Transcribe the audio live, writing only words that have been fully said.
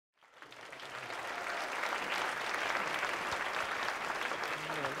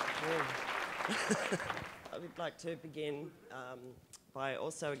I would like to begin by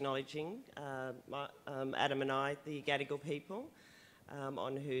also acknowledging Adam and I, the Gadigal people,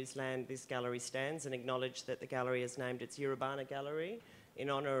 on whose land this gallery stands, and acknowledge that the gallery has named its Yiribana Gallery in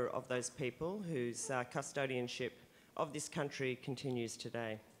honour of those people whose custodianship of this country continues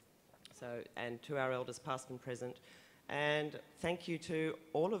today. So, and to our elders past and present. And thank you to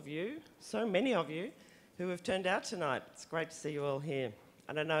all of you, so many of you, who have turned out tonight. It's great to see you all here.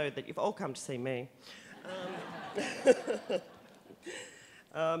 And I know that you've all come to see me.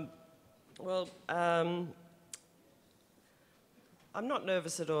 I'm not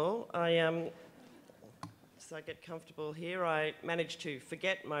nervous at all. So I get comfortable here. I managed to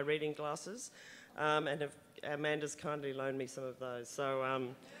forget my reading glasses, and Amanda's kindly loaned me some of those.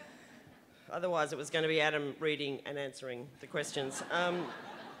 So otherwise it was going to be Adam reading and answering the questions.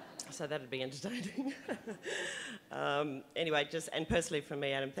 So that'd be entertaining. Anyway, and personally from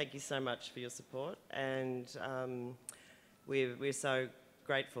me, Adam, thank you so much for your support, and we're so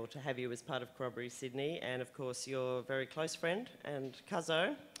grateful to have you as part of Corroboree Sydney, and of course your very close friend and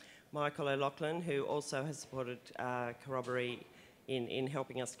cuzzo, Michael O'Loughlin, who also has supported Corroboree in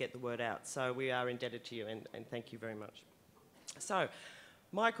helping us get the word out. So we are indebted to you, and thank you very much. So,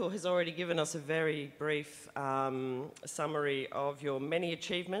 Michael has already given us a very brief summary of your many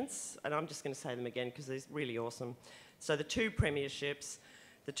achievements, and I'm just going to say them again because they're really awesome. So the 2 premierships,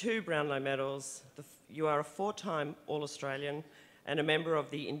 the 2 Brownlow medals, you are a 4-time All-Australian and a member of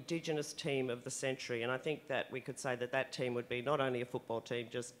the Indigenous Team of the century, and I think that we could say that that team would be not only a football team,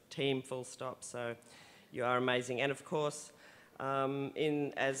 just team full stop, so you are amazing. And of course,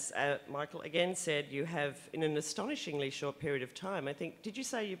 as Michael again said, you have, in an astonishingly short period of time, I think, did you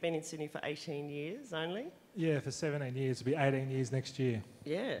say you've been in Sydney for 18 years only? Yeah, for 17 years. It'll be 18 years next year.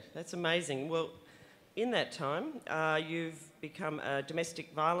 Yeah, that's amazing. Well, in that time, you've become a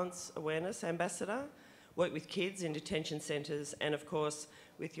domestic violence awareness ambassador, worked with kids in detention centres, and of course,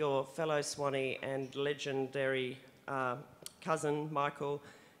 with your fellow Swanee and legendary cousin, Michael,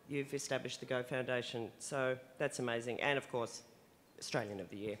 you've established the Go Foundation. So that's amazing. And of course, Australian of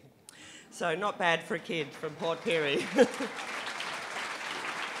the Year. So not bad for a kid from Port Pirie.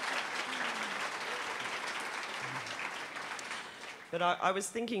 But I was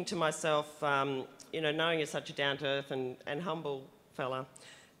thinking to myself, you know, knowing you're such a down-to-earth and humble fella,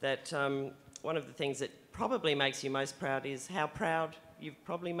 that one of the things that probably makes you most proud is how proud you've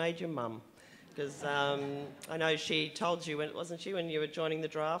probably made your mum. Because I know she told you, wasn't she, when you were joining the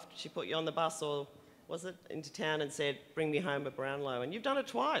draft, she put you on the bus, or was it, into town and said, bring me home a Brownlow, and you've done it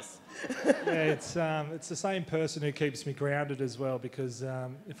twice. Yeah, it's the same person who keeps me grounded as well, because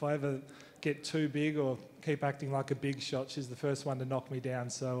if I ever get too big or keep acting like a big shot, she's the first one to knock me down.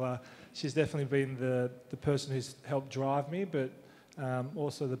 So she's definitely been the person who's helped drive me, but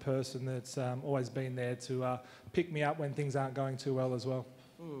also the person that's always been there to pick me up when things aren't going too well as well.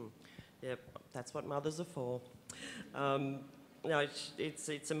 Yep, that's what mothers are for. No,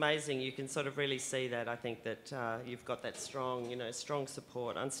 it's amazing. You can sort of really see that. I think that you've got that strong, you know, strong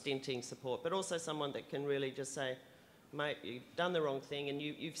support, unstinting support, but also someone that can really just say, mate, you've done the wrong thing, and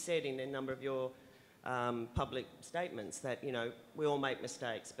you've said in a number of your public statements that, you know, we all make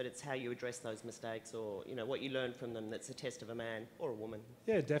mistakes, but it's how you address those mistakes, or, you know, what you learn from them that's a test of a man or a woman.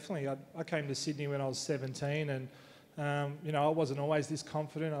 Yeah, definitely. I came to Sydney when I was 17, and you know, I wasn't always this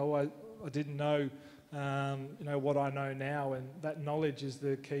confident. I didn't know, you know, what I know now, and that knowledge is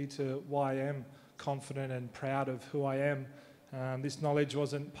the key to why I am confident and proud of who I am. This knowledge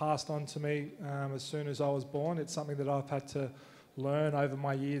wasn't passed on to me as soon as I was born. It's something that I've had to learn over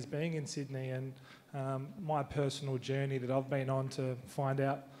my years being in Sydney, and my personal journey that I've been on to find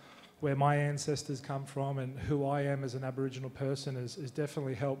out where my ancestors come from and who I am as an Aboriginal person has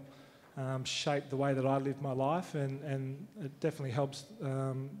definitely helped shape the way that I live my life, and it definitely helps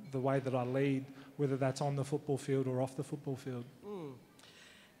the way that I lead, whether that's on the football field or off the football field.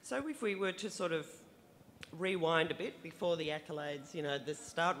 So if we were to sort of rewind a bit before the accolades, you know,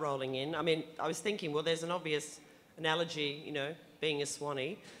 start rolling in, I mean, I was thinking, well, there's an obvious analogy, you know, being a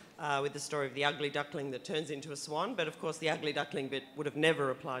Swanee, with the story of the ugly duckling that turns into a swan, but of course the ugly duckling bit would have never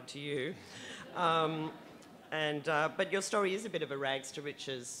applied to you. But your story is a bit of a rags to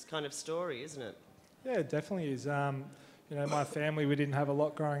riches kind of story, isn't it? Yeah, it definitely is. You know, my family, we didn't have a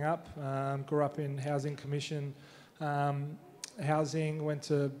lot growing up. Grew up in Housing Commission housing, went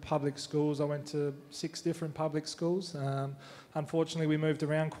to public schools. I went to 6 different public schools. Unfortunately, we moved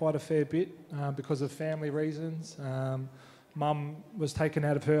around quite a fair bit because of family reasons. Mum was taken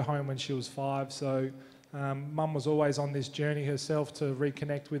out of her home when she was 5, so Mum was always on this journey herself to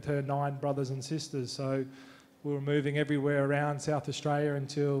reconnect with her 9 brothers and sisters. So we were moving everywhere around South Australia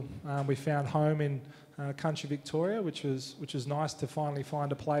until we found home in country Victoria, which was nice to finally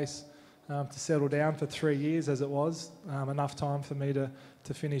find a place to settle down for 3 years, as it was enough time for me to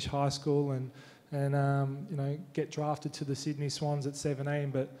finish high school and you know, get drafted to the Sydney Swans at 17.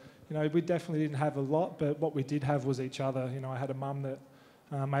 But you know, we definitely didn't have a lot, but what we did have was each other. You know, I had a mum that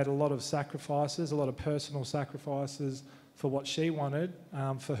made a lot of sacrifices, a lot of personal sacrifices for what she wanted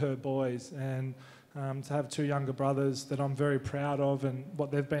for her boys, and to have two younger brothers that I'm very proud of, and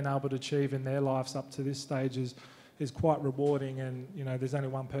what they've been able to achieve in their lives up to this stage is quite rewarding. And you know, there's only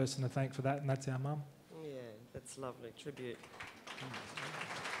one person to thank for that, and that's our mum. Yeah, that's lovely. Tribute.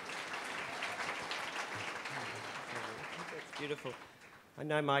 That's beautiful. I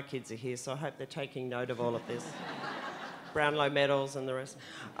know my kids are here, so I hope they're taking note of all of this. Brownlow medals and the rest.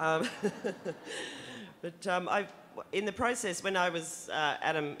 In the process, when I was,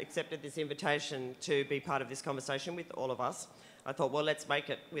 Adam accepted this invitation to be part of this conversation with all of us, I thought, well, let's make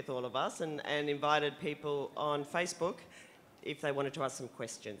it with all of us, and invited people on Facebook if they wanted to ask some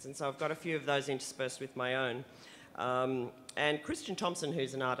questions. And so I've got a few of those interspersed with my own. And Christian Thompson,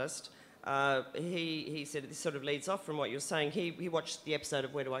 who's an artist, he said, this sort of leads off from what you're saying. He watched the episode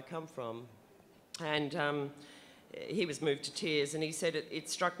of Where Do I Come From? And he was moved to tears, and he said, it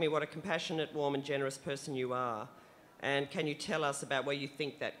struck me what a compassionate, warm and generous person you are. And can you tell us about where you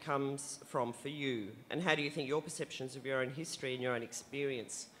think that comes from for you? And how do you think your perceptions of your own history and your own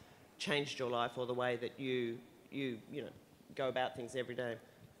experience changed your life, or the way that you know, go about things every day?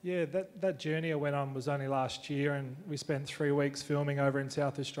 Yeah, that journey I went on was only last year, and we spent 3 weeks filming over in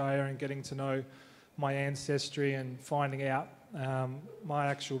South Australia and getting to know my ancestry and finding out my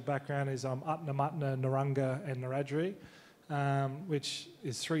actual background is I'm Utna, Mutna, Narunga and Naradri, which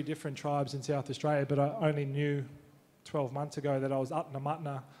is 3 different tribes in South Australia, but I only knew 12 months ago that I was Utna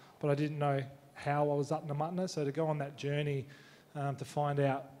Mutna, but I didn't know how I was Utna Mutna. So to go on that journey to find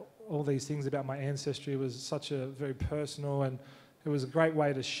out all these things about my ancestry was such a very personal, and it was a great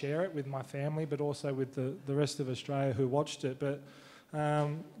way to share it with my family, but also with the rest of Australia who watched it. But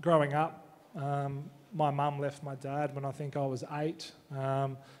growing up, my mum left my dad when I think I was 8,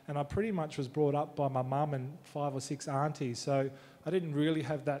 and I pretty much was brought up by my mum and 5 or 6 aunties. So I didn't really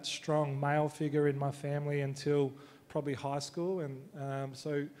have that strong male figure in my family until probably high school. And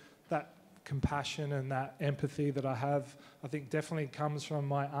so that compassion and that empathy that I have, I think definitely comes from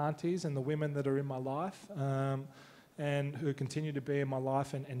my aunties and the women that are in my life, and who continue to be in my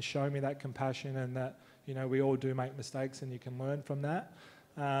life and show me that compassion, and that, you know, we all do make mistakes and you can learn from that.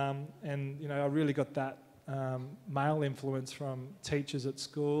 And, you know, I really got that male influence from teachers at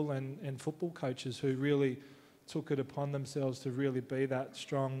school and football coaches who really took it upon themselves to really be that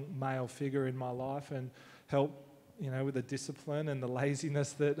strong male figure in my life and help, you know, with the discipline and the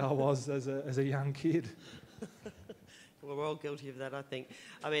laziness that I was as a young kid. Well, we're all guilty of that, I think.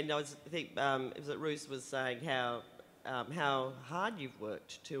 I mean, I think it was that Ruth was saying how hard you've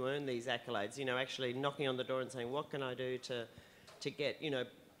worked to earn these accolades, you know, actually knocking on the door and saying, what can I do to get, you know,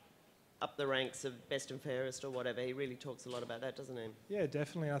 up the ranks of best and fairest or whatever. He really talks a lot about that, doesn't he? Yeah,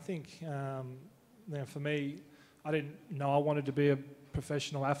 definitely. I think, you know, for me, I didn't know I wanted to be a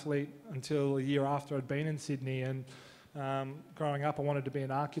professional athlete until a year after I'd been in Sydney. And growing up, I wanted to be an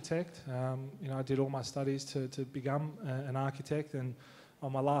architect. You know, I did all my studies to become an architect, and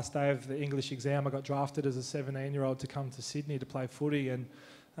on my last day of the English exam, I got drafted as a 17-year-old to come to Sydney to play footy. And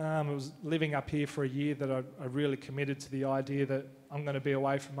it was living up here for a year that I really committed to the idea that I'm going to be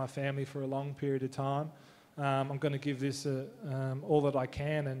away from my family for a long period of time. I'm going to give this all that I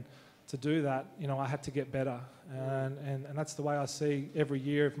can, and to do that, you know, I had to get better. And that's the way I see every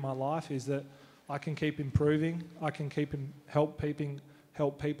year of my life, is that I can keep improving. I can help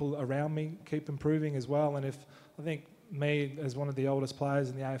people around me keep improving as well. And if I think me, as one of the oldest players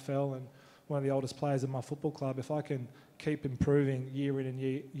in the AFL and one of the oldest players in my football club, if I can keep improving year in and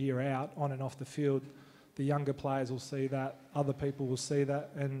year out, on and off the field, the younger players will see that, other people will see that,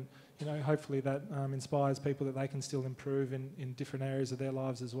 and, you know, hopefully that inspires people that they can still improve in different areas of their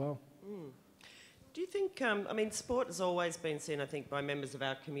lives as well. Do you think, I mean, sport has always been seen, I think, by members of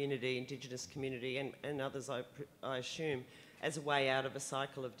our community, Indigenous community, and others, I assume, as a way out of a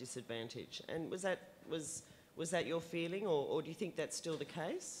cycle of disadvantage. And was that your feeling, or do you think that's still the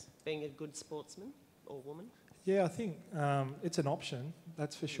case, being a good sportsman or woman? Yeah, I think it's an option,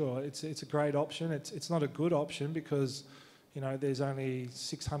 that's for sure. It's a great option. It's not a good option because, you know, there's only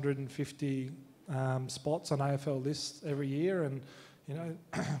 650 spots on AFL lists every year, and, you know,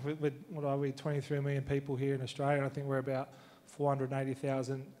 with what are we, 23 million people here in Australia, and I think we're about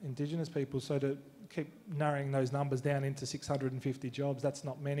 480,000 Indigenous people. So to keep narrowing those numbers down into 650 jobs. That's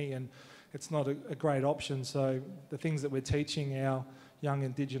not many, and it's not a great option. So the things that we're teaching our young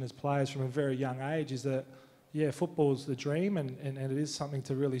Indigenous players from a very young age is that, yeah, football's the dream, and it is something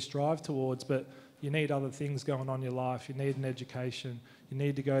to really strive towards, but you need other things going on in your life. You need an education. You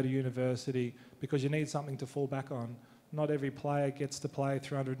need to go to university because you need something to fall back on. Not every player gets to play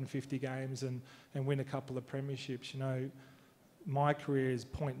 350 games and win a couple of premierships. You know, my career is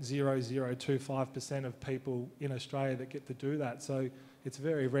 0.0025% of people in Australia that get to do that. So it's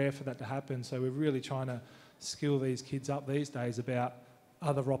very rare for that to happen. So we're really trying to skill these kids up these days about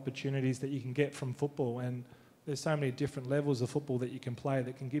other opportunities that you can get from football. And there's so many different levels of football that you can play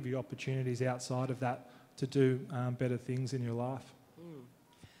that can give you opportunities outside of that to do better things in your life.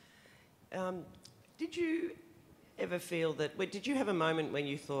 Did you ever feel that, did you have a moment when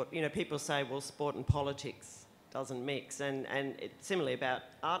you thought, you know, people say, well, sport and politics doesn't mix, and it's similarly about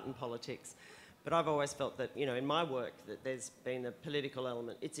art and politics, but I've always felt that, you know, in my work that there's been a political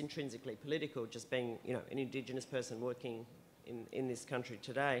element. It's intrinsically political, just being, you know, an Indigenous person working in this country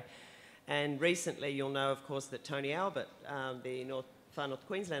today. And recently, you'll know, of course, that Tony Albert, the Far North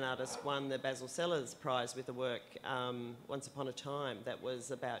Queensland artist, won the Basil Sellers Prize with the work Once Upon a Time that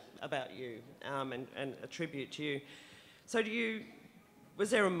was about you and a tribute to you. So was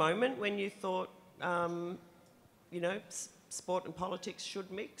there a moment when you thought, you know, sport and politics should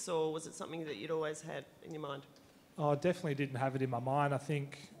mix, or was it something that you'd always had in your mind? I definitely didn't have it in my mind. I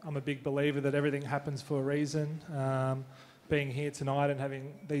think I'm a big believer that everything happens for a reason. Being here tonight and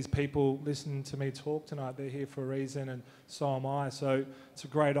having these people listen to me talk tonight, they're here for a reason, and so am I. So it's a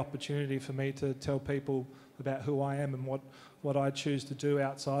great opportunity for me to tell people about who I am and what I choose to do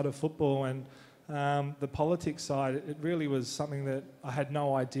outside of football. And the politics side, it really was something that I had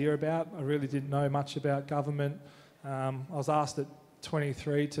no idea about. I really didn't know much about government. I was asked at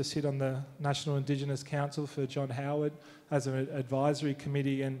 23 to sit on the National Indigenous Council for John Howard as an advisory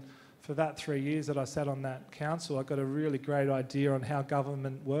committee, and for that 3 years that I sat on that council, I got a really great idea on how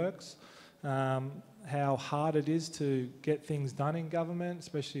government works, how hard it is to get things done in government,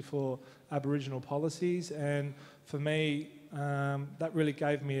 especially for Aboriginal policies. And for me, that really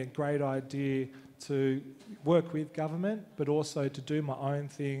gave me a great idea to work with government, but also to do my own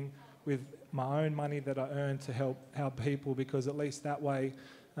thing with my own money that I earn to help people, because at least that way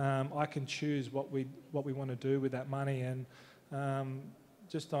I can choose what we want to do with that money. And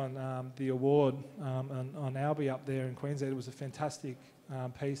just on the award on Albie up there in Queensland, it was a fantastic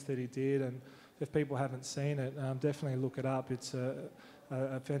piece that he did, and if people haven't seen it, definitely look it up. It's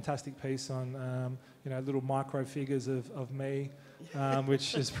a fantastic piece on you know, little micro figures of me,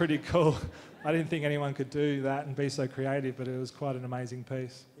 which is pretty cool. I didn't think anyone could do that and be so creative, but it was quite an amazing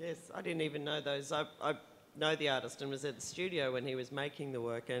piece. Yes, I didn't even know those. I know the artist and was at the studio when he was making the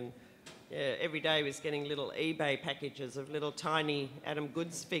work, and yeah, every day he was getting little eBay packages of little tiny Adam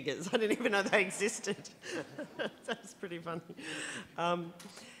Goods figures. I didn't even know they existed. That's pretty funny.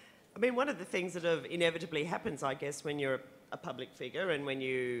 I mean, one of the things that inevitably happens, I guess, when you're a public figure and when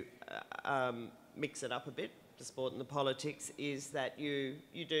you mix it up a bit, the sport and the politics, is that you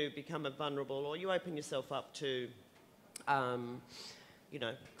do become vulnerable, or you open yourself up to, you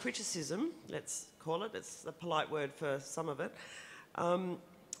know, criticism, let's call it. It's a polite word for some of it.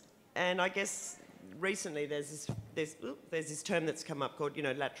 And I guess recently there's this term that's come up called, you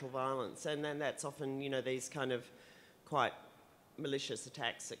know, lateral violence, and then that's often, you know, these kind of quite malicious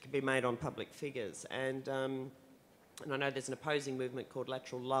attacks that can be made on public figures. And I know there's an opposing movement called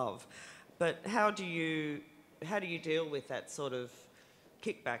lateral love, but how do you deal with that sort of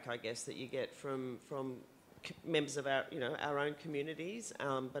kickback, I guess, that you get from members of our, you know, our own communities,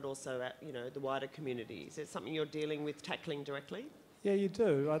 but also you know, the wider community? Is it something you're dealing with, tackling directly? Yeah, you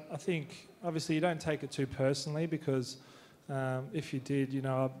do. I think, obviously, you don't take it too personally, because if you did, you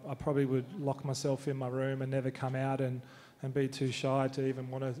know, I probably would lock myself in my room and never come out and be too shy to even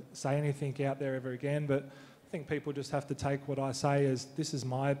want to say anything out there ever again. But I think people just have to take what I say as, this is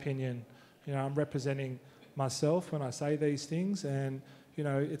my opinion. You know, I'm representing myself when I say these things, and, you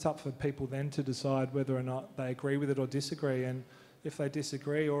know, it's up for people then to decide whether or not they agree with it or disagree. And if they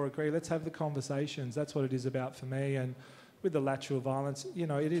disagree or agree, let's have the conversations. That's what it is about for me. And with the lateral violence, you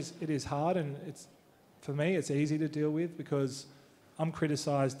know, it is hard, and it's, for me, it's easy to deal with, because I'm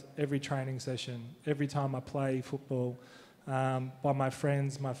criticised every training session, every time I play football, by my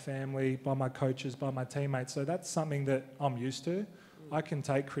friends, my family, by my coaches, by my teammates. So that's something that I'm used to. I can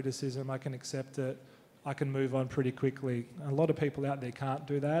take criticism, I can accept it, I can move on pretty quickly. A lot of people out there can't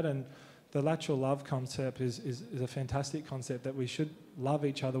do that, and the lateral love concept is a fantastic concept, that we should love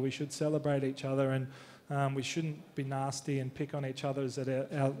each other, we should celebrate each other, and we shouldn't be nasty and pick on each other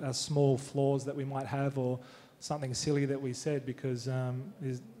at our small flaws that we might have, or something silly that we said, because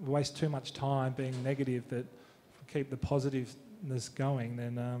we waste too much time being negative. That if we keep the positiveness going,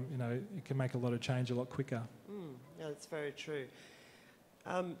 then it can make a lot of change a lot quicker. Yeah, that's very true.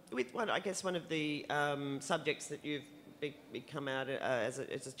 I guess one of the subjects that you've become out as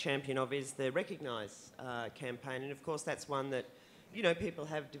a champion of is the Recognise campaign, and of course that's one that people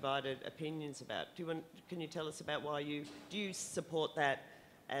have divided opinions about. Can you tell us about why do you support that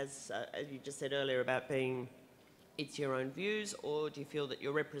as you just said earlier about being it's your own views, or do you feel that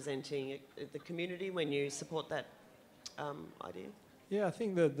you're representing the community when you support that idea? Yeah, I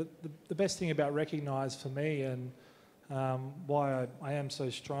think the best thing about Recognise for me, and why I am so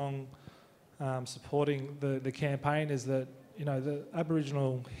strong supporting the campaign, is that the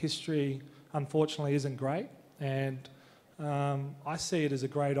Aboriginal history unfortunately isn't great, and I see it as a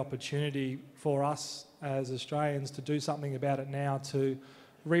great opportunity for us as Australians to do something about it now, to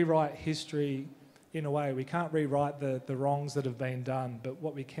rewrite history in a way. We can't rewrite the wrongs that have been done, but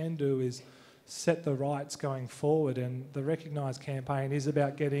what we can do is set the rights going forward, and the Recognise campaign is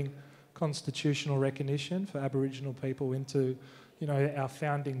about getting constitutional recognition for Aboriginal people into our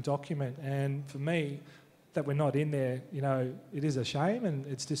founding document. And for me, that we're not in there, it is a shame and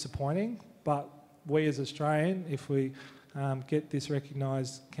it's disappointing, but we as Australian, if we get this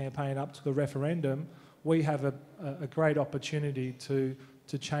Recognise campaign up to the referendum, we have a great opportunity to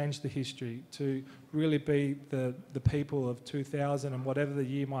change the history, to really be the people of 2000 and whatever the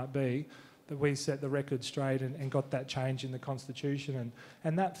year might be, that we set the record straight and got that change in the Constitution.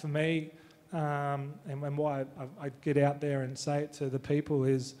 And that for me, and why I get out there and say it to the people,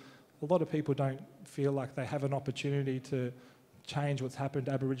 is a lot of people don't feel like they have an opportunity to change what's happened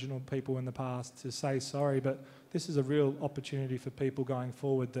to Aboriginal people in the past, to say sorry, but this is a real opportunity for people going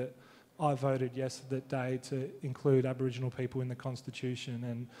forward. That I voted yes that day to include Aboriginal people in the Constitution,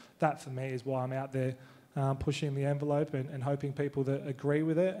 and that for me is why I'm out there pushing the envelope and hoping people that agree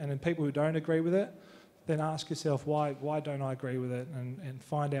with it, and then people who don't agree with it, then ask yourself, why don't I agree with it, and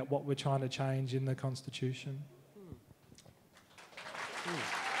find out what we're trying to change in the Constitution.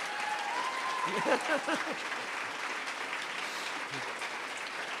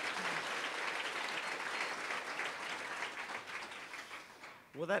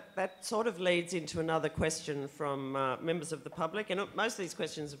 Well, that sort of leads into another question from members of the public, and most of these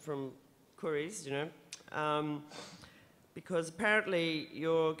questions are from Koori's, because apparently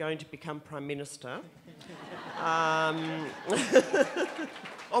you're going to become Prime Minister.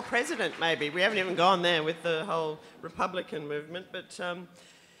 Or President, maybe. We haven't even gone there with the whole Republican movement. But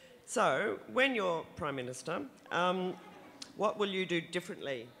so, when you're Prime Minister, what will you do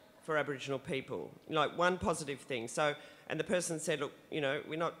differently for Aboriginal people? Like one positive thing. So, and the person said, look,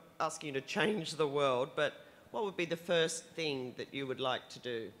 we're not asking you to change the world, but what would be the first thing that you would like to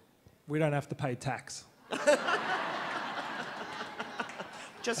do? We don't have to pay tax.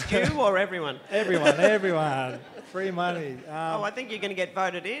 Just you or everyone? Everyone. Free money. I think you're going to get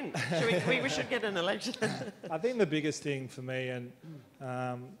voted in. We should get an election. I think the biggest thing for me, and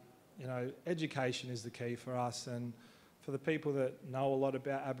education is the key for us, and for the people that know a lot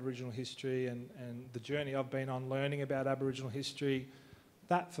about Aboriginal history and the journey I've been on learning about Aboriginal history,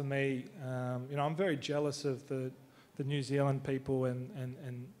 that for me, I'm very jealous of the New Zealand people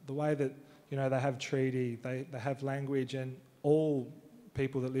and the way that, they have treaty, they have language, and all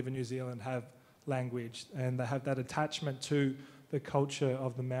people that live in New Zealand have language, and they have that attachment to the culture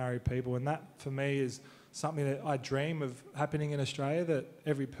of the Maori people. And that for me is something that I dream of happening in Australia, that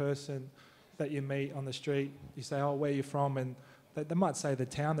every person that you meet on the street, you say, oh, where are you from? And they might say the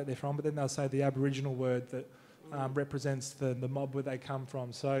town that they're from, but then they'll say the Aboriginal word that represents the mob where they come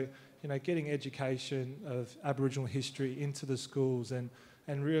from. So, getting education of Aboriginal history into the schools and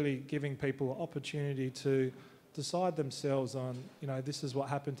really giving people an opportunity to decide themselves on, this is what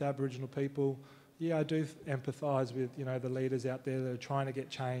happened to Aboriginal people. Yeah, I do empathise with, the leaders out there that are trying to get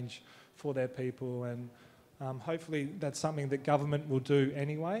change for their people, and hopefully that's something that government will do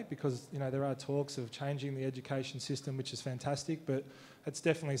anyway, because, there are talks of changing the education system, which is fantastic, but it's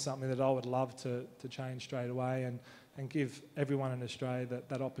definitely something that I would love to change straight away and give everyone in Australia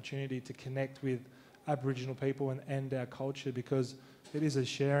that opportunity to connect with Aboriginal people and our culture, because it is a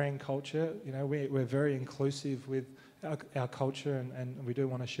sharing culture. We're very inclusive with our culture, and we do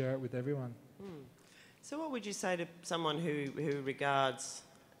want to share it with everyone. So what would you say to someone who regards,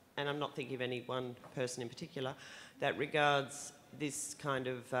 and I'm not thinking of any one person in particular, that regards this kind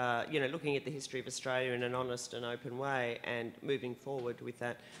of, looking at the history of Australia in an honest and open way and moving forward with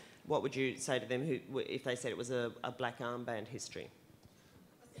that, what would you say to them if they said it was a black armband history?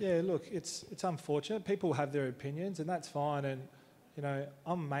 Yeah, look, it's unfortunate. People have their opinions, and that's fine. And you know,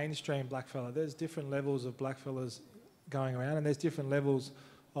 I'm mainstream blackfella. There's different levels of blackfellas going around, and there's different levels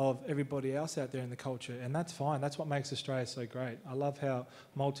of everybody else out there in the culture, and that's fine. That's what makes Australia so great. I love how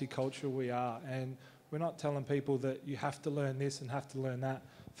multicultural we are, and we're not telling people that you have to learn this and have to learn that.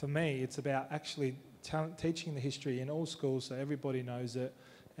 For me, it's about actually teaching the history in all schools so everybody knows it,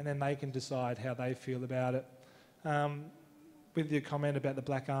 and then they can decide how they feel about it. With your comment about the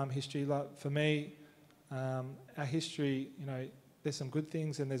black arm history, like for me, our history, you know, there's some good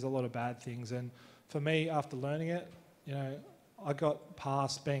things and there's a lot of bad things. And for me, after learning it, you know, I got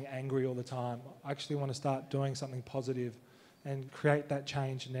past being angry all the time. I actually want to start doing something positive and create that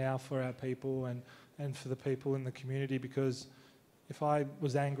change now for our people and for the people in the community, because if I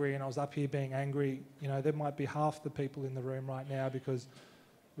was angry and I was up here being angry, you know, there might be half the people in the room right now, because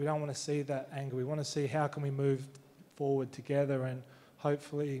we don't want to see that anger. We want to see how can we move forward together, and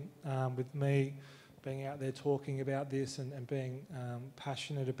hopefully with me being out there talking about this and being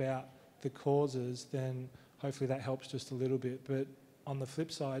passionate about the causes, then hopefully that helps just a little bit. But on the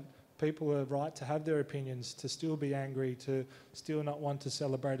flip side, people are right to have their opinions, to still be angry, to still not want to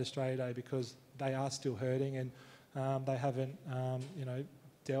celebrate Australia Day, because they are still hurting and they haven't, you know,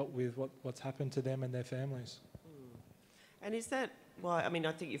 dealt with what's happened to them and their families. And is that why, I mean,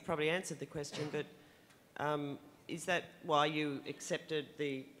 I think you've probably answered the question, but is that why you accepted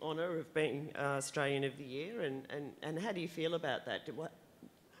the honour of being Australian of the Year? And how do you feel about that?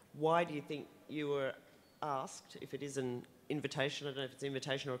 Why do you think you were asked, if it is an invitation, I don't know if it's an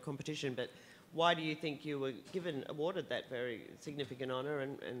invitation or a competition, but why do you think you were awarded that very significant honour?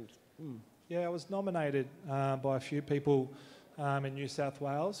 Yeah, I was nominated by a few people in New South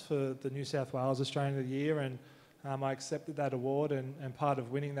Wales for the New South Wales Australian of the Year, and I accepted that award, and part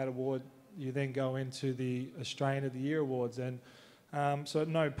of winning that award, you then go into the Australian of the Year awards, and so at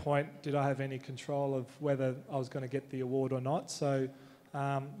no point did I have any control of whether I was going to get the award or not. So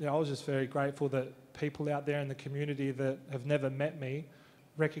yeah, I was just very grateful that people out there in the community that have never met me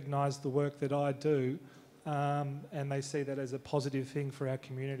recognise the work that I do, and they see that as a positive thing for our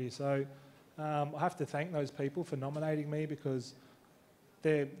community. So I have to thank those people for nominating me, because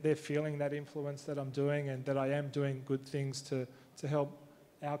they're feeling that influence that I'm doing, and that I am doing good things to help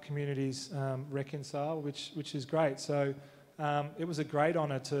our communities reconcile, which is great. So it was a great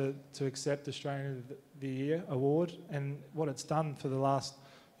honour to accept Australian of the Year award, and what it's done for the last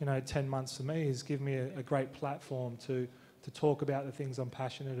 10 months for me is give me a great platform to talk about the things I'm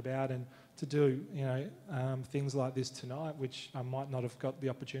passionate about, and to do things like this tonight, which I might not have got the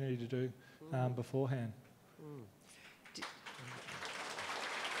opportunity to do beforehand.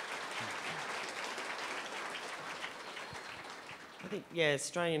 I think, yeah,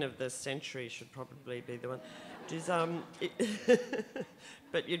 Australian of the Century should probably be the one.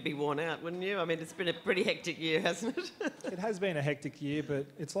 But you'd be worn out, wouldn't you? I mean, it's been a pretty hectic year, hasn't it? It has been a hectic year, but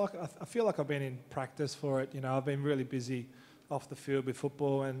it's like I feel like I've been in practice for it. I've been really busy off the field with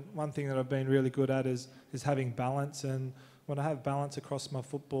football, and one thing that I've been really good at is having balance. And when I have balance across my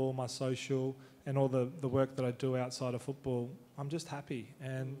football, my social, and all the work that I do outside of football, I'm just happy.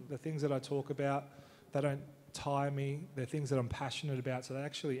 And the things that I talk about, they don't tire me. They're things that I'm passionate about, so they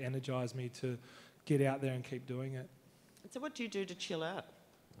actually energise me to get out there and keep doing it. So what do you do to chill out,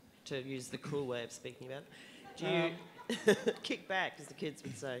 to use the cool way of speaking about it? Do you kick back, as the kids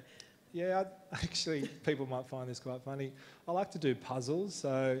would say? Yeah, actually, people might find this quite funny. I like to do puzzles,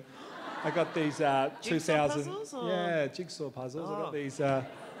 so I got these 2000... puzzles, or? Yeah, jigsaw puzzles. I got these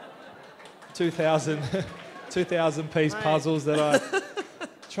 2,000 piece puzzles that I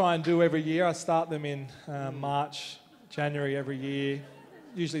try and do every year. I start them in March, January every year.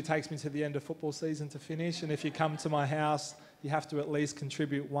 Usually takes me to the end of football season to finish, and if you come to my house, you have to at least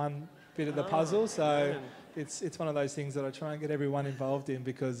contribute one bit of the puzzle. So it's one of those things that I try and get everyone involved in,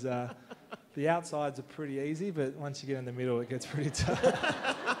 because the outsides are pretty easy, but once you get in the middle, it gets pretty tough.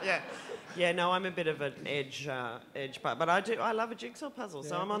 Yeah, no, I'm a bit of an edge part, but I love a jigsaw puzzle,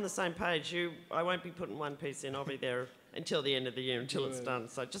 so I'm on the same page. I won't be putting one piece in. I'll be there until the end of the year, until it's done.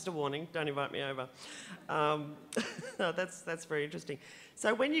 So just a warning, don't invite me over. No, that's very interesting.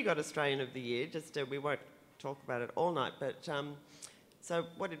 So when you got Australian of the Year, we won't talk about it all night, but so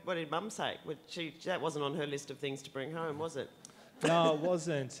what did Mum say? That wasn't on her list of things to bring home, was it? No, it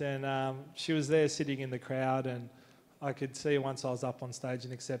wasn't, and she was there sitting in the crowd, and I could see once I was up on stage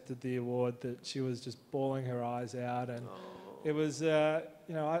and accepted the award that she was just bawling her eyes out, and it was, I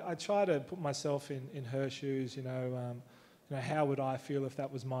try to put myself in her shoes. How would I feel if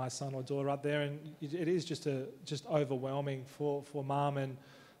that was my son or daughter up there? And it is just overwhelming for Mum, and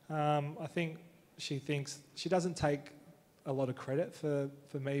I think she doesn't take a lot of credit for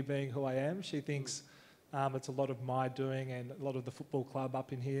me being who I am. She thinks it's a lot of my doing and a lot of the football club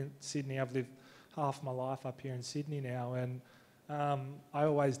up in here in Sydney. I've lived half my life up here in Sydney now, and I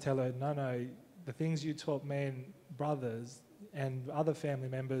always tell her, no, the things you taught me and brothers and other family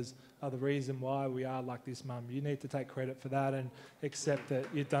members are the reason why we are like this, Mum. You need to take credit for that and accept that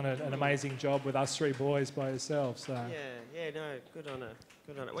you've done an amazing job with us 3 boys by yourself. So No, good on her.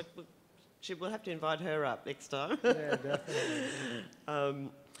 We'll have to invite her up next time. Yeah, definitely.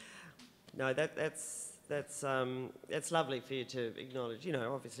 No, that's lovely for you to acknowledge.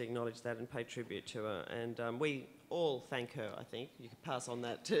 Obviously acknowledge that and pay tribute to her. And we all thank her. I think you could pass on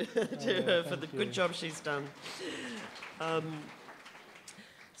that to her for the good job she's done.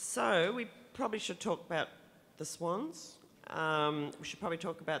 So we probably should talk about the Swans. We should probably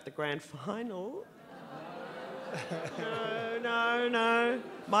talk about the grand final. No.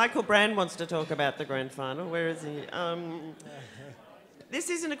 Michael Brand wants to talk about the grand final. Where is he? This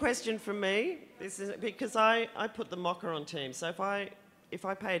isn't a question from me. This is because I put the mocker on teams. So if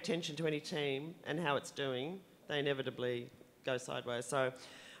I pay attention to any team and how it's doing, they inevitably go sideways. So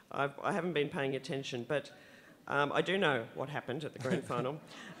I haven't been paying attention, but I do know what happened at the grand final.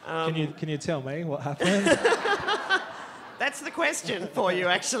 Can you tell me what happened? That's the question for you,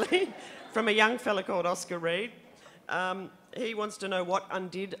 actually, from a young fella called Oscar Reid. He wants to know what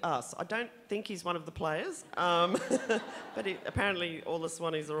undid us. I don't think he's one of the players, but apparently all the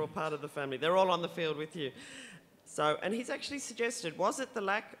Swannies are all part of the family. They're all on the field with you. So, and he's actually suggested, was it the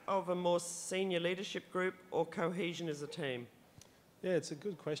lack of a more senior leadership group or cohesion as a team? Yeah, it's a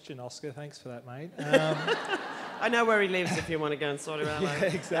good question, Oscar. Thanks for that, mate. I know where he lives if you want to go and sort him out. Yeah,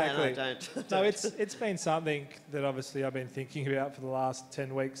 exactly. No, don't. No, it's been something that obviously I've been thinking about for the last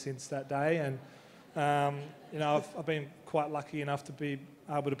 10 weeks since that day, and I've been quite lucky enough to be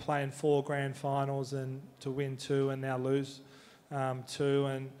able to play in 4 grand finals and to win 2 and now lose 2.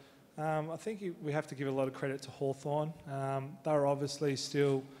 And I think we have to give a lot of credit to Hawthorn. They were obviously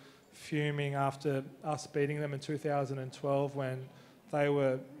still fuming after us beating them in 2012 when they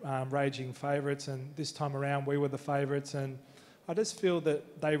were raging favourites, and this time around we were the favourites. And I just feel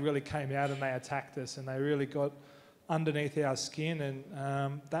that they really came out and they attacked us and they really got underneath our skin,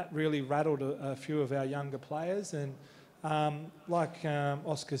 and that really rattled a few of our younger players. And like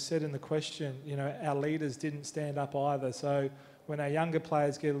Oscar said in the question, our leaders didn't stand up either. So when our younger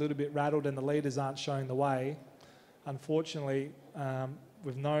players get a little bit rattled and the leaders aren't showing the way, unfortunately,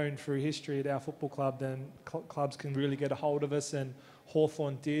 we've known through history at our football club, then clubs can really get a hold of us, and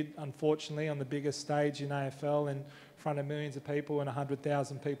Hawthorn did, unfortunately, on the biggest stage in AFL in front of millions of people and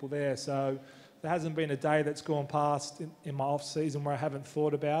 100,000 people there. So there hasn't been a day that's gone past in my off-season where I haven't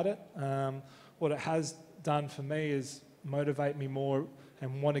thought about it. What it has done for me is motivate me more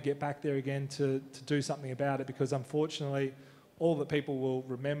and want to get back there again to do something about it, because unfortunately all that people will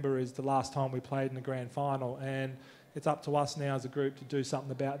remember is the last time we played in the grand final, and it's up to us now as a group to do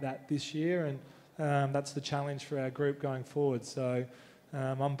something about that this year, and that's the challenge for our group going forward. So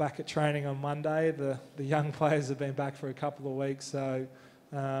I'm back at training on Monday. The young players have been back for a couple of weeks, so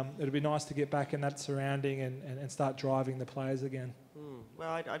it'll be nice to get back in that surrounding and start driving the players again. Well,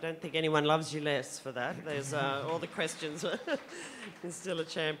 I don't think anyone loves you less for that. There's all the questions. You're still a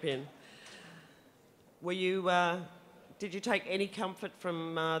champion. Were you? Did you take any comfort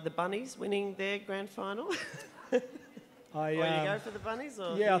from the Bunnies winning their grand final? Or you go for the Bunnies?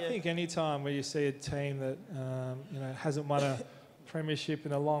 Or I think any time where you see a team that hasn't won a premiership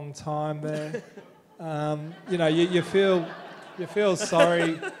in a long time, there, you feel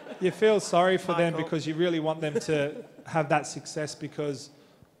sorry. You feel sorry for them because you really want them to have that success, because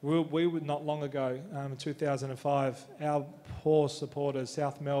we would not long ago, in 2005, our poor supporters,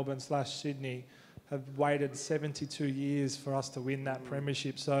 South Melbourne / Sydney, have waited 72 years for us to win that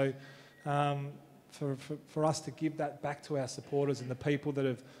premiership. So for us to give that back to our supporters and the people that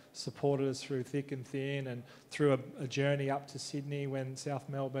have supported us through thick and thin and through a journey up to Sydney when South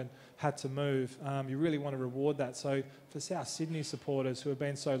Melbourne had to move, you really want to reward that. So for South Sydney supporters who have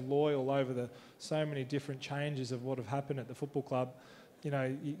been so loyal over so many different changes of what have happened at the football club,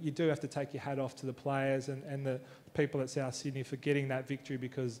 you do have to take your hat off to the players and the people at South Sydney for getting that victory,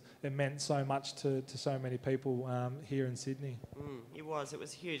 because it meant so much to so many people here in Sydney. It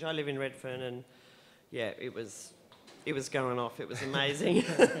was huge. I live in Redfern, and yeah, it was going off. It was amazing.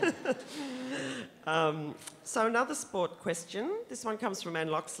 So another sport question. This one comes from Anne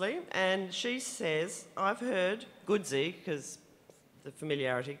Loxley, and she says, I've heard Goodsey, because the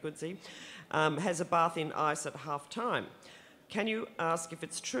familiarity, Goodsey, has a bath in ice at half-time. Can you ask if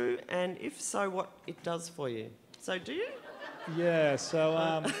it's true, and if so, what it does for you? So do you? Yeah,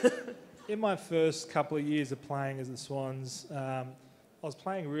 so In my first couple of years of playing as the Swans, I was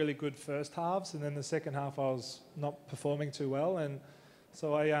playing really good first halves, and then the second half I was not performing too well. And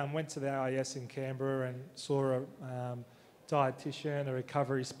so I went to the AIS in Canberra and saw a dietitian, a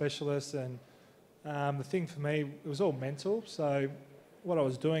recovery specialist, and the thing for me, it was all mental. So what I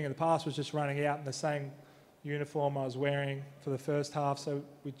was doing in the past was just running out in the same uniform I was wearing for the first half. So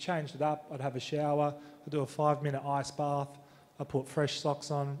we changed it up. I'd have a shower, I'd do a 5-minute ice bath, I put fresh socks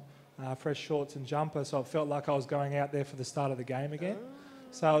on, fresh shorts and jumper, so it felt like I was going out there for the start of the game again.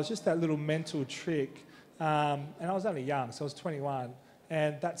 So it was just that little mental trick, and I was only young, so I was 21,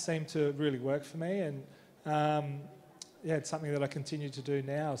 and that seemed to really work for me, and yeah, it's something that I continue to do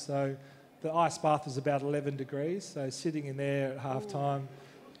now. So the ice bath is about 11 degrees, so sitting in there at half time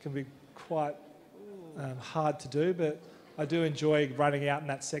can be quite hard to do, but I do enjoy running out in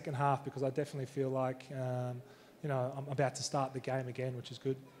that second half because I definitely feel like you know, I'm about to start the game again, which is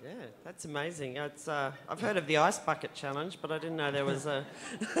good. Yeah, that's amazing. It's, I've heard of the ice bucket challenge, but I didn't know there was a...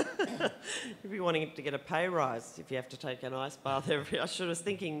 You'd be wanting to get a pay rise if you have to take an ice bath every... I was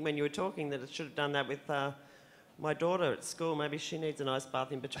thinking when you were talking that I should have done that with my daughter at school. Maybe she needs an ice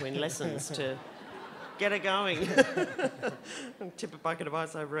bath in between lessons to get her going. Tip a bucket of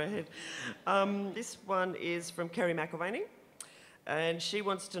ice over her head. This one is from Kerry McIlvaney, and she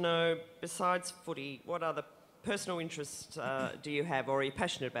wants to know, besides footy, what other personal interests do you have or are you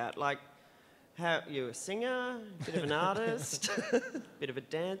passionate about? Like, how you're a singer, a bit of an artist, a bit of a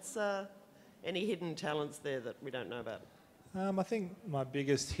dancer? Any hidden talents there that we don't know about? I think my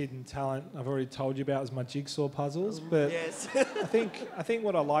biggest hidden talent I've already told you about is my jigsaw puzzles. But yes. I think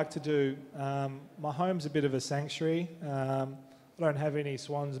what I like to do, my home's a bit of a sanctuary. I don't have any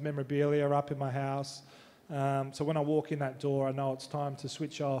Swans memorabilia up in my house. So when I walk in that door, I know it's time to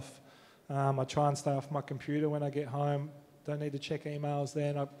switch off. I try and stay off my computer when I get home. Don't need to check emails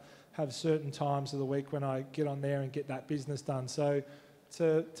then. I have certain times of the week when I get on there and get that business done. So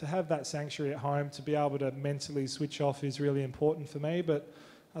to have that sanctuary at home, to be able to mentally switch off is really important for me. But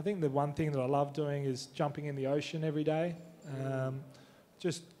I think the one thing that I love doing is jumping in the ocean every day.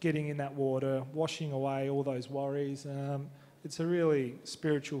 Just getting in that water, washing away all those worries. It's a really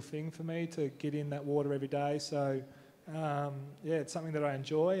spiritual thing for me to get in that water every day. So yeah, it's something that I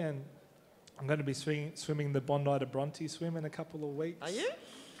enjoy, and I'm going to be swimming the Bondi to Bronte swim in a couple of weeks. Are you?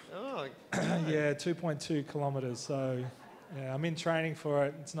 Oh, yeah, 2.2 kilometres. So yeah, I'm in training for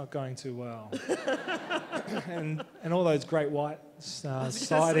it. It's not going too well. and all those great white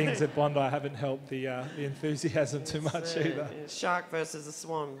sightings at Bondi haven't helped the enthusiasm too much either. Yeah, shark versus a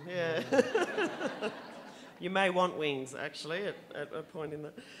swan. Yeah. You may want wings, actually, at a point in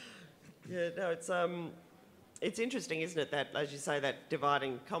that. Yeah, no, it's interesting, isn't it, that, as you say, that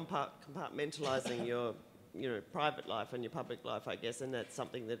dividing, compartmentalising your, private life and your public life, I guess, and that's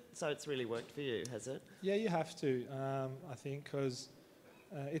something that, so it's really worked for you, has it? Yeah, you have to, I think, because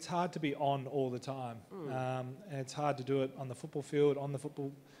it's hard to be on all the time. And it's hard to do it on the football field,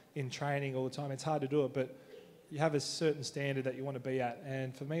 in training all the time. It's hard to do it, but you have a certain standard that you want to be at.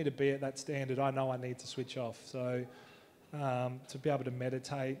 And for me to be at that standard, I know I need to switch off. So to be able to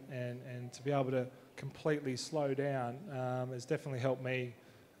meditate and to be able to completely slow down has definitely helped me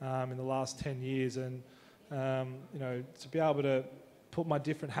in the last 10 years. And, to be able to put my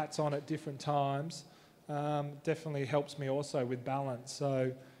different hats on at different times definitely helps me also with balance.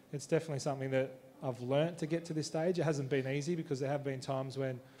 So it's definitely something that I've learnt to get to this stage. It hasn't been easy because there have been times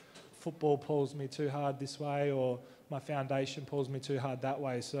when football pulls me too hard this way or my foundation pulls me too hard that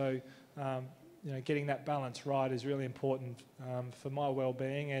way. So, getting that balance right is really important for my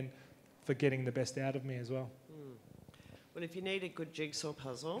well-being and for getting the best out of me as well. Well, if you need a good jigsaw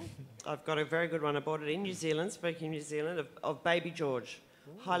puzzle, I've got a very good one. I bought it in New Zealand, speaking of New Zealand, of Baby George.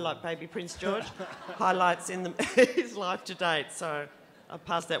 Highlight Baby Prince George. Highlights in his life to date. So I'll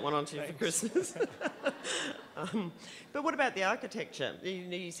pass that one on to you for Christmas. But what about the architecture?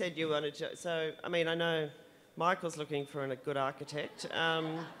 You said you wanted to... So, I mean, I know Michael's looking for a good architect.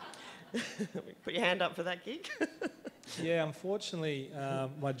 Put your hand up for that gig. Yeah, unfortunately,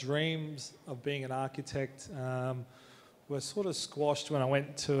 my dreams of being an architect were sort of squashed when I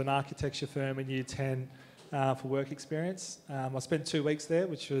went to an architecture firm in Year 10 for work experience. I spent 2 weeks there,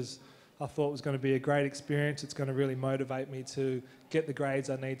 which I thought was going to be a great experience. It's going to really motivate me to get the grades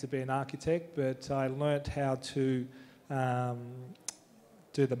I need to be an architect, but I learnt how to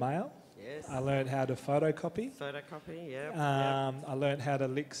do the mail. Yes. I learned how to photocopy. Yeah. I learned how to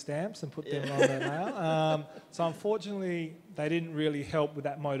lick stamps and put them on the mail. So unfortunately, they didn't really help with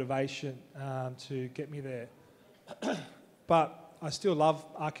that motivation to get me there. But I still love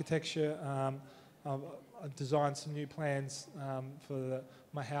architecture. I designed some new plans for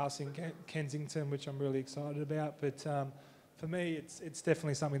my house in Kensington, which I'm really excited about. But for me, it's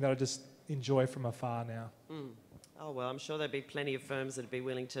definitely something that I just enjoy from afar now. Oh, well, I'm sure there'd be plenty of firms that'd be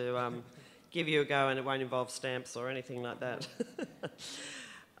willing to give you a go, and it won't involve stamps or anything like that.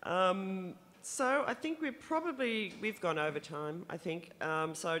 So I think we've gone over time, I think.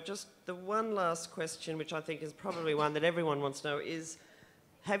 So just the one last question, which I think is probably one that everyone wants to know, is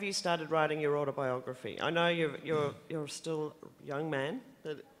have you started writing your autobiography? I know you're still a young man,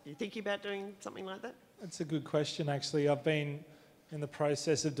 but are you thinking about doing something like that? That's a good question, actually. I've been in the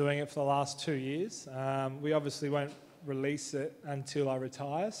process of doing it for the last 2 years. We obviously won't release it until I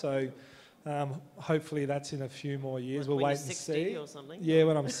retire, so hopefully that's in a few more years. We'll wait and see. When you're 60 or something? Yeah,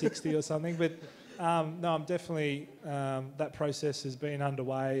 when I'm 60 or something. But no, I'm definitely, that process has been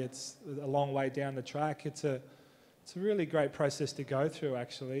underway. It's a long way down the track. It's a really great process to go through,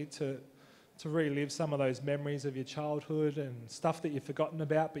 actually, to relive some of those memories of your childhood and stuff that you've forgotten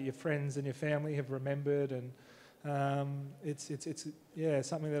about, but your friends and your family have remembered. And it's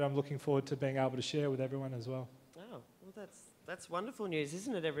something that I'm looking forward to being able to share with everyone as well. Oh, well, that's wonderful news,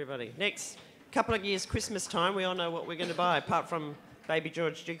 isn't it, everybody? Next couple of years, Christmas time, we all know what we're going to buy, apart from Baby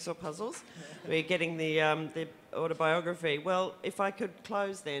George jigsaw puzzles. We're getting the autobiography. Well, if I could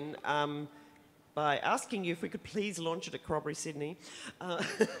close then by asking you if we could please launch it at Corroboree, Sydney.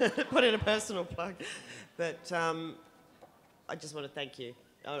 Put in a personal plug. But I just want to thank you.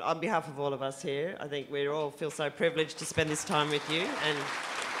 On behalf of all of us here, I think we all feel so privileged to spend this time with you, and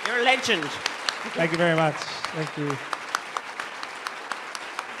you're a legend. Thank you very much. Thank you.